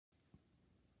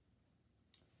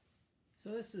So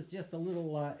this is just a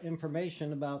little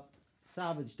information about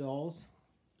Salvage Dolls.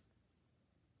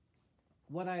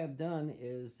 What I have done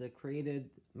is created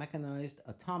mechanized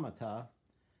automata,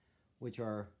 which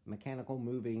are mechanical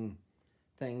moving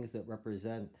things that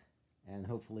represent and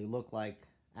hopefully look like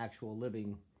actual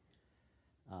living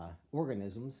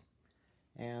organisms.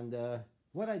 And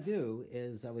what I do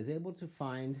is I was able to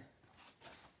find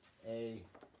a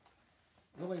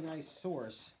really nice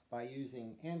source by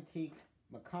using antique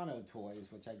Meccano toys,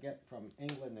 which I get from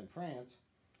England and France.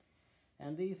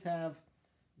 And these have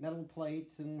metal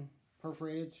plates and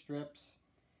perforated strips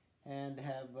and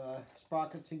have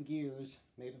sprockets and gears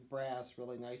made of brass,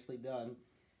 really nicely done.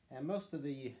 And most of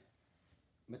the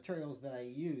materials that I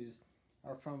use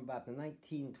are from about the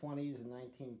 1920s and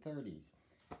 1930s.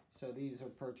 So these are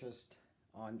purchased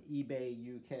on eBay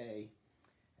UK,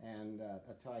 and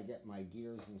that's how I get my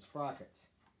gears and sprockets.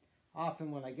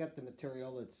 Often when I get the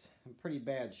material, it's in pretty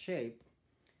bad shape,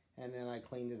 and then I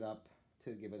cleaned it up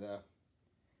to give it a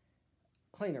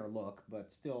cleaner look,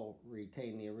 but still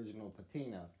retain the original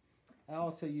patina. I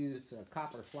also use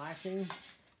copper flashing,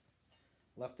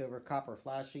 leftover copper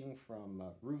flashing from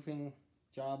roofing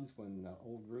jobs when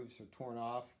old roofs are torn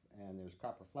off and there's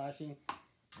copper flashing,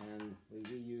 and we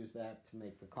reuse that to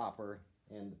make the copper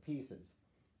in the pieces.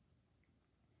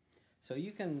 So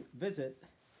you can visit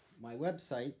my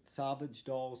website,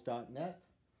 salvagedolls.net,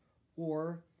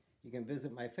 or you can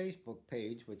visit my Facebook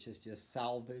page, which is just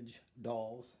Salvage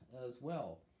Dolls as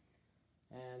well.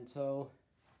 And so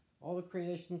all the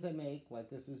creations I make, like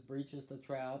this is Breeches the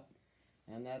Trout,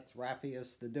 and that's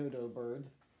Rapheus the dodo bird,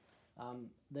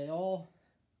 they all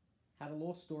have a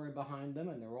little story behind them,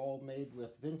 and they're all made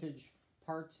with vintage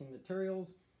parts and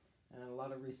materials and a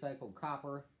lot of recycled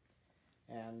copper.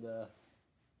 And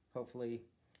hopefully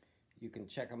you can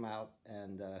check them out,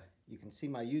 and you can see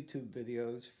my YouTube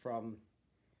videos from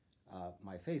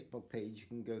my Facebook page. You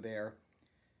can go there,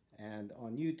 and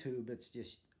on YouTube it's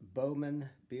just Bowman,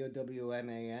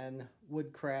 B-O-W-M-A-N,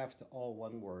 Woodcraft, all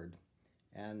one word,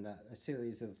 and a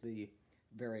series of the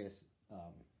various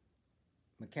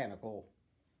mechanical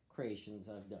creations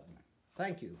I've done.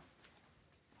 Thank you.